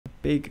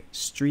big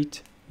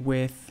street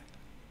with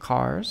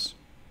cars.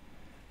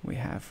 We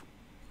have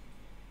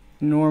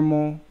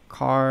normal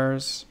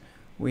cars.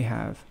 We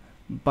have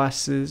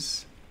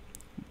buses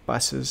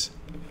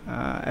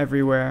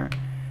everywhere.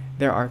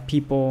 There are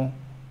people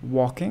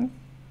walking,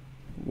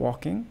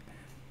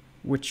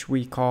 which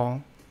we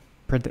call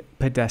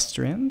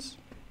pedestrians.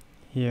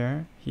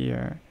 Here.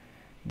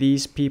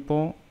 These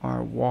people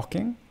are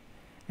walking,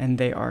 and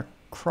they are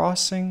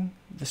crossing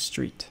the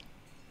street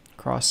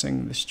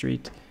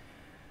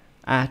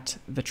at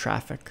the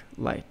traffic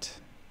light.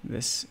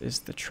 This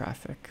is the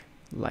traffic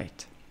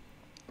light.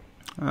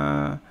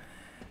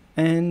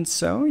 And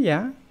so,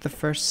 yeah, the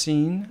first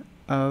scene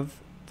of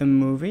the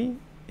movie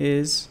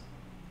is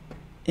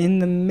in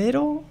the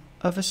middle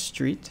of a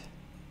street,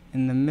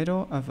 in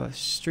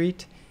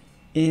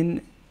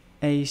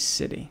a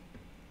city.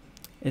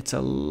 It's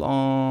a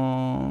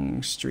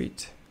long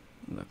street.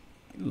 Look,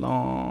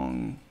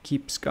 long,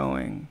 keeps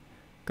going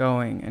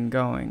and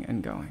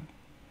going.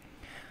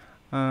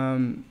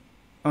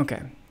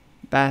 Okay,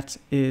 that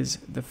is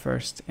the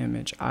first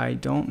image. I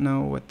don't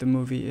know what the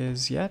movie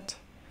is yet,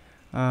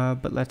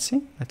 but let's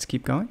see. Let's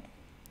keep going.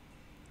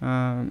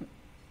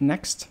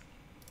 Next.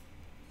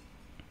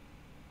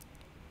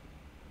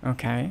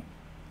 Okay.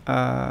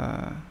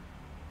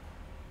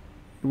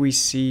 We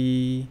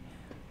see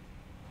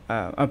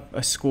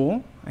a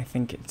school. I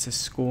think it's a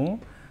school.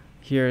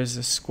 Here is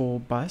a school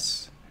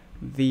bus.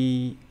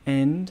 The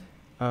end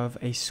of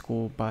a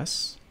school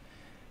bus.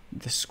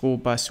 The school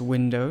bus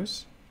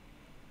windows.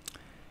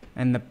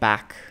 And the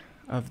back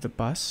of the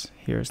bus.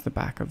 Here's the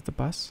back of the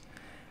bus.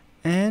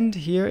 And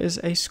here is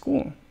a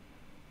school.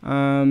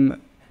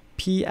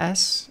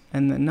 PS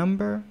and the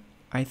number,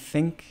 I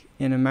think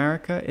in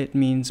America it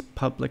means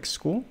public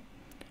school.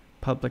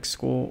 Public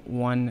school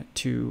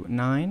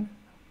 129,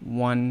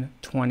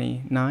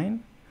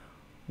 129,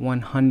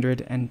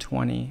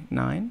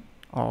 129,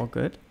 all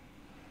good.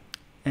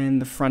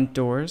 And the front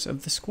doors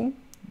of the school,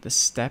 the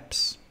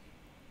steps.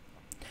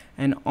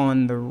 And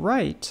on the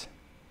right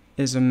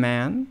is a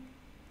man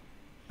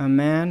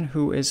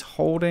who is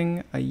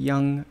holding a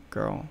young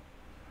girl.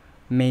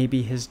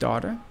 Maybe his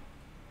daughter,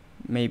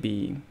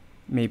 maybe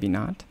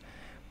not,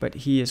 but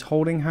he is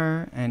holding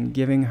her and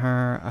giving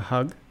her a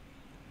hug.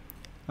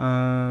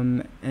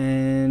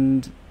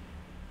 And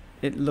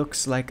it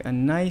looks like a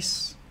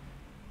nice,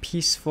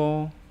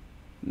 peaceful,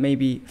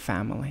 maybe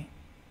family.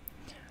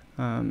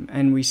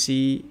 And we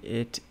see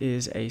it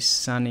is a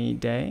sunny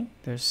day.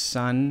 There's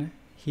sun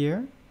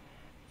here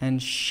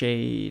and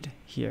shade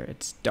here.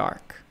 It's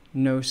dark,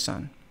 no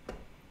sun.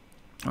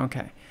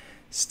 Okay,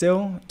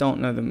 still don't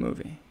know the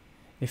movie.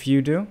 If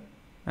you do,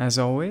 as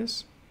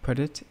always, put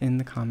it in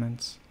the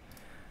comments.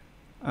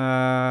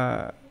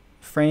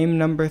 Frame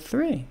number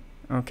 3,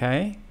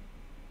 okay?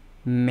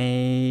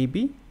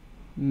 Maybe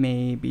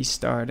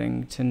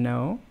starting to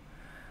know.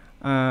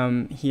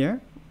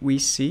 Here we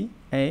see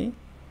a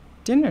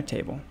dinner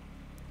table.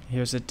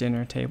 Here's a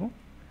dinner table.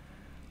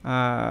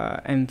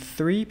 And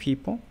 3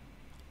 people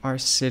are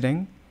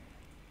sitting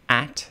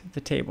at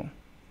the table.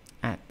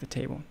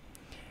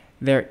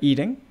 They're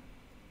eating.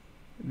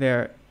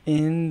 They're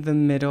in the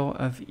middle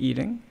of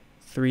eating.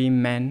 3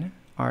 men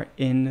are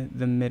in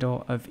the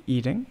middle of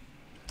eating,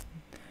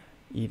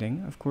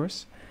 of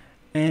course.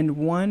 And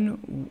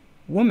 1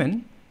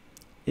 woman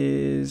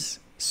is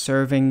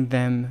serving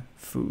them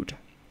food.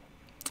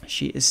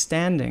 She is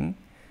standing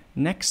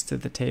next to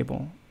the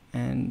table,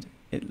 and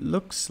it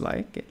looks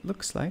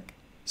like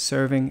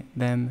serving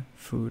them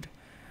food.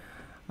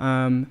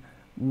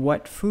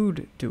 What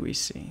food do we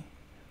see?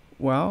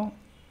 Well,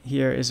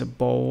 here is a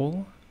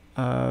bowl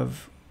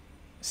of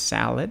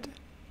salad,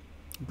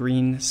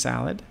 green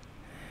salad,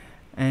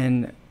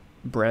 and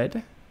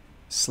bread,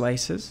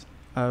 slices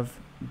of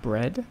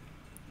bread,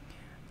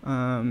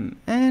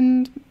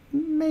 and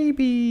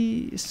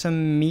maybe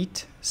some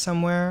meat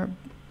somewhere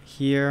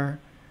here,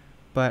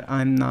 but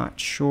I'm not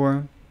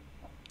sure.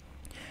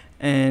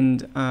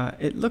 And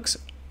it looks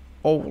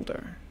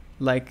older,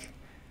 like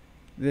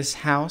this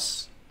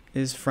house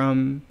is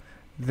from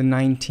the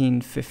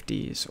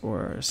 1950s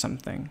or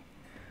something.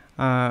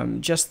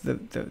 Just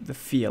the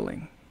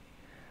feeling.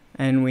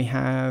 And we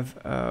have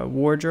a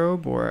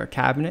wardrobe or a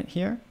cabinet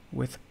here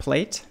with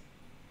plate.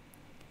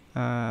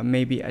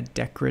 Maybe a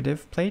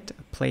decorative plate,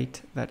 a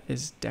plate that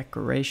is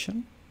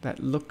decoration, that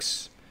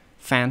looks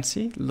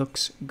fancy,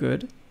 looks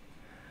good.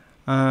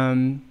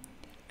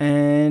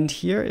 And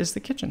here is the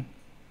kitchen.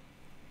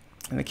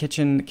 And the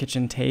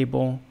kitchen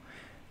table.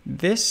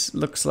 This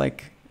looks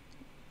like,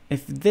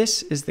 if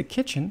this is the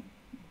kitchen,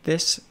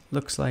 this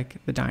looks like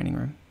the dining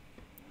room.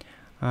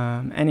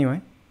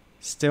 Anyway,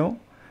 still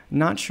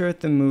not sure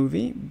at the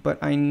movie,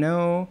 but I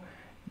know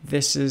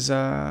this is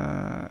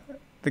the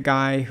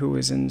guy who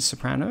was in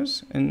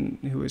Sopranos and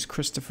who is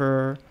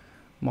Christopher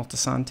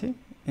Moltisanti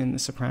in The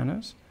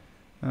Sopranos.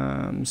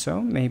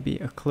 So maybe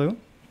a clue.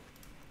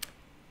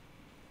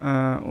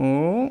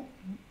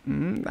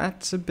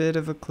 That's a bit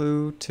of a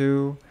clue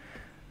too.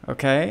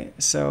 Okay,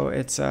 so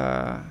it's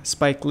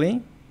Spike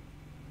Lee.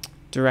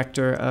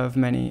 director of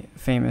many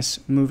famous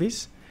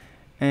movies.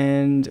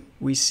 And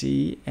we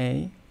see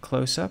a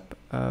close-up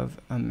of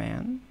a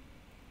man.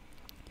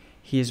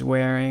 He is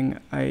wearing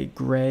a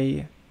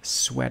gray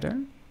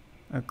sweater,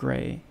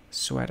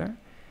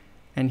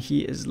 and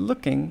he is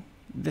looking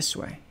this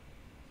way.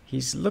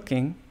 He's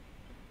looking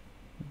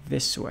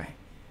this way,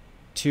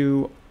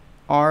 to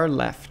our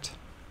left,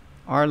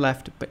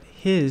 but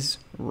his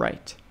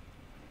right.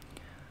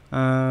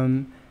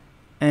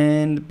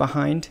 And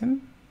behind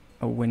him,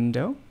 a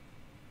window,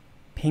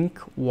 pink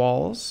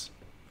walls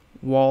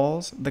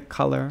the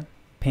color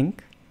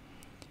pink,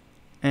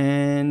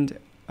 and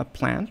a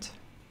plant,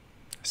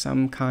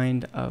 some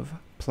kind of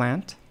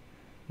plant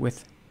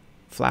with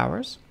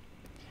flowers.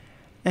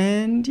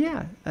 And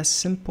yeah, a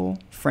simple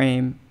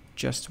frame,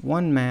 just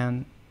one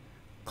man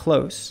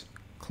close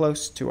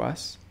to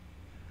us,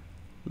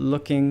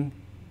 looking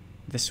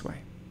this way.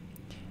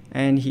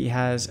 And he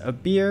has a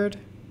beard,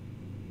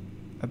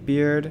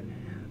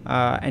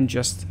 and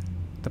just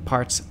the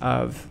parts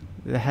of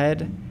the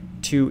head,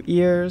 2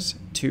 ears,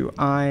 2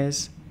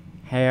 eyes,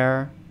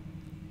 hair,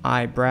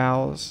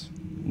 eyebrows,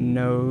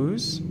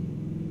 nose,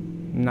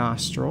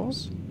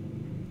 nostrils,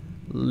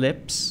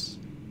 lips,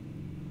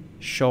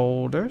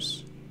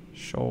 shoulders,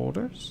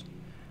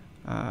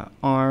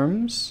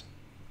 arms,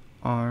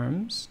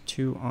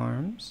 2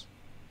 arms,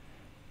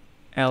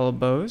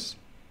 elbows,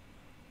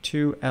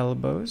 2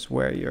 elbows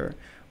where your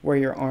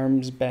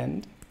arms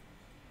bend.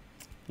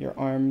 Your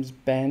arms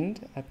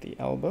bend at the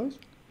elbows,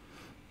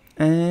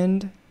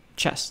 and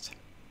chest.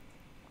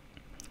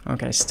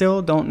 Okay,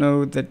 still don't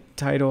know the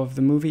title of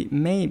the movie.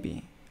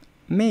 Maybe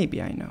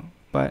I know,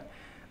 but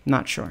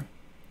not sure.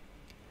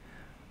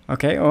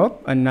 Okay,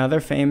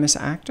 another famous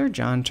actor,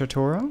 John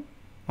Turturro,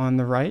 on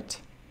the right.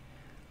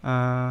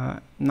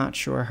 Not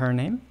sure her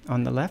name,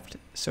 on the left.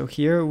 So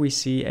here we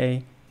see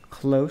a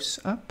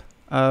close-up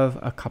of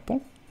a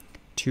couple,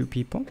 2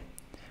 people,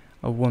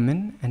 a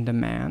woman and a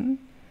man,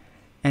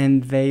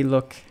 and they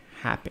look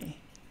happy.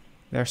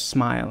 They're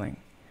smiling.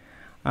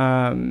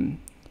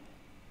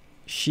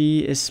 She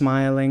is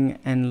smiling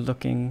and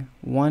looking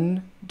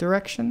in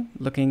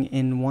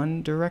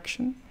one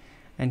direction,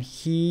 and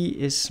he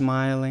is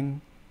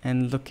smiling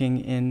and looking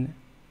in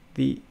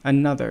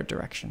another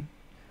direction.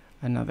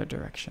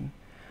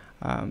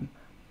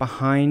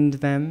 Behind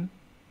them,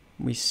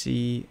 we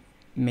see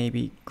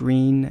maybe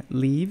green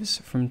leaves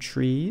from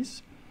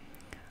trees.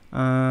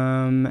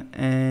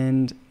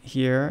 And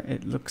here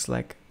it looks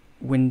like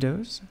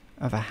windows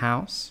of a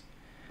house.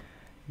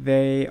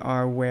 They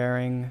are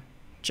wearing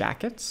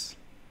jackets.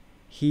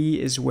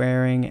 He is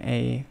wearing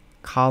a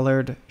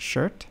collared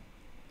shirt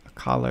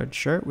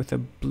with a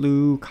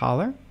blue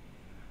collar,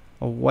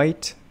 a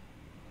white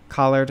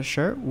collared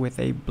shirt with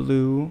a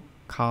blue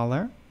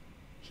collar.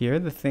 Here,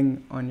 the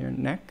thing on your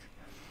neck,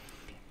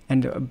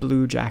 and a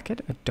blue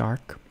jacket, a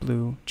dark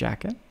blue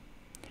jacket.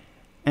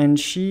 And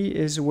she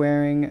is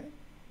wearing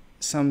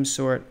some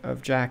sort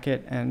of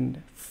jacket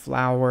and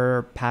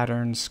flower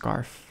pattern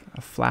scarf,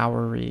 a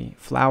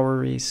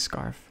flowery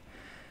scarf.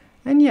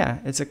 And yeah,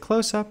 it's a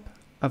close-up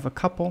of a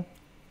couple,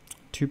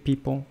 2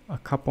 people, a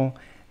couple,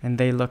 and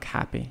they look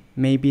happy.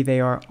 Maybe they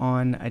are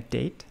on a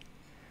date,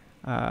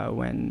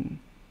 when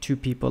 2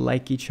 people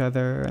like each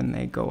other and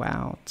they go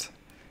out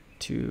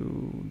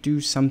to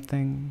do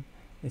something.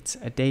 It's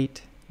a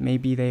date.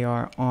 Maybe they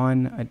are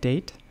on a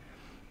date.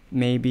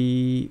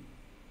 Maybe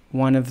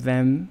one of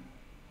them,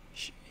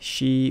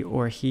 she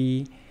or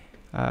he,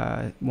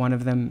 one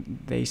of them,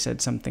 they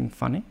said something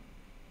funny.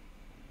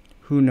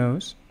 Who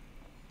knows?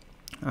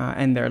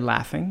 And they're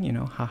laughing,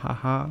 ha ha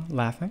ha,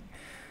 laughing,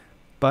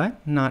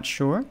 but not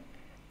sure.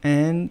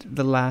 And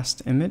the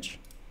last image,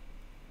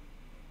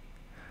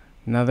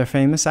 another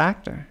famous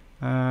actor.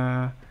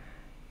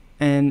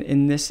 And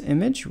in this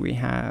image, we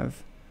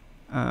have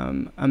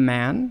a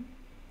man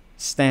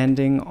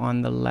standing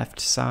on the left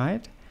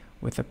side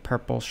with a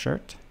purple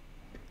shirt.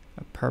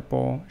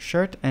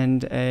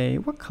 And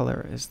what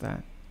color is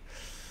that?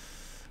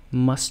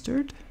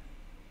 Mustard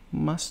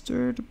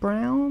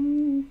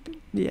brown?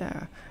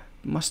 Yeah,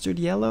 mustard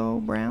yellow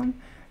brown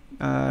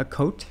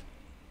coat.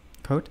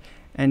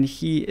 And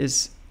he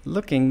is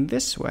looking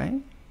this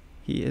way.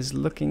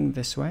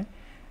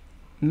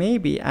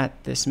 Maybe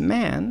at this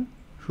man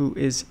who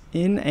is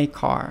in a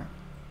car.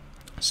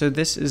 So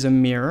this is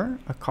a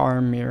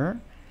car mirror.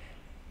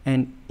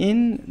 And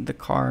in the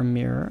car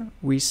mirror,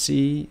 we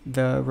see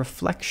the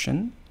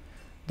reflection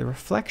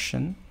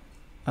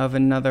of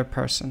another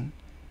person.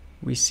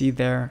 We see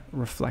their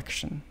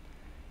reflection.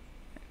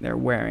 They're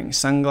wearing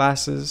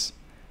sunglasses,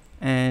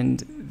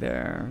 and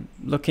they're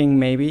looking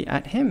maybe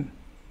at him.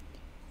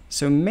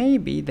 So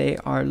maybe they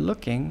are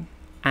looking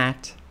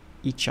at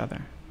each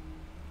other.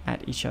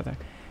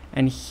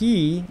 And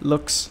he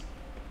looks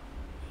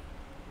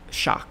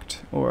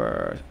shocked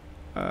or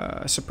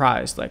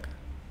surprised,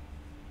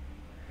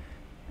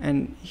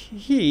 and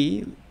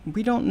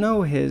we don't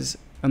know his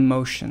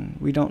emotion.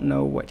 We don't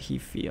know what he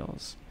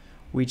feels.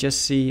 We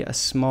just see a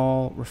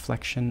small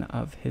reflection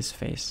of his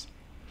face.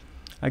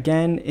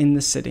 Again, in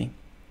the city.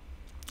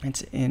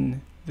 It's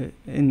in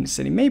in the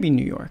city, maybe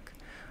New York,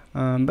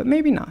 but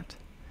maybe not.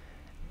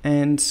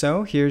 And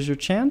so here's your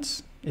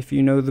chance. If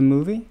you know the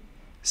movie,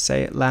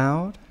 say it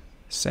loud,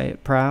 say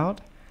it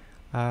proud.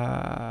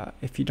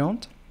 If you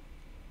don't,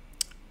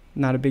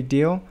 not a big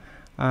deal.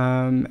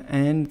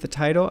 And the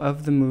title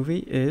of the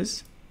movie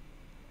is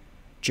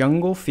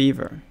Jungle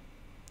Fever.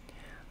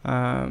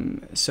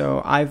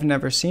 So I've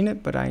never seen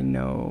it, but I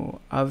know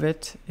of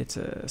it. It's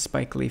a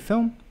Spike Lee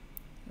film,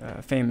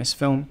 a famous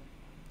film.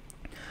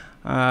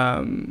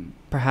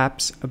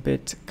 Perhaps a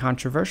bit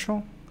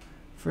controversial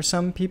for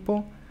some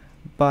people,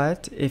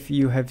 but if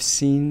you have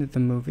seen the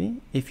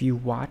movie, if you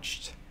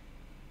watched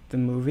the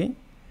movie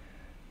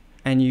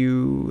and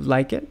you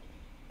like it,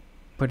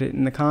 put it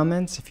in the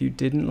comments. If you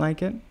didn't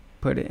like it,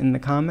 put it in the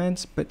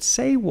comments, but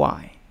say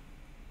why.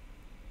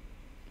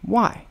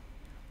 Why?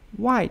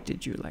 Why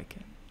did you like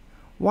it?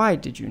 Why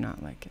did you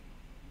not like it?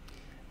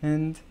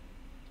 And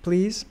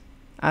please,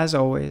 as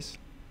always,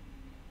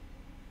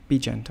 be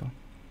gentle.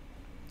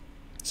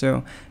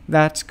 So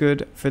that's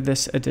good for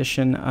this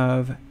edition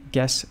of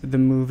Guess the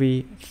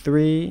Movie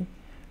 3,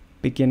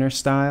 beginner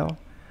style.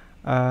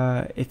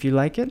 If you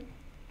like it,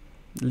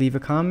 leave a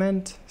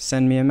comment,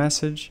 send me a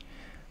message,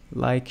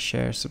 like,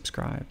 share,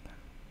 subscribe,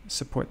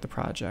 support the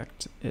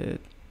project.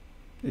 It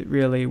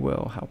really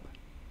will help.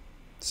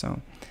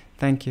 So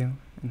thank you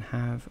and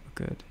have a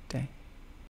good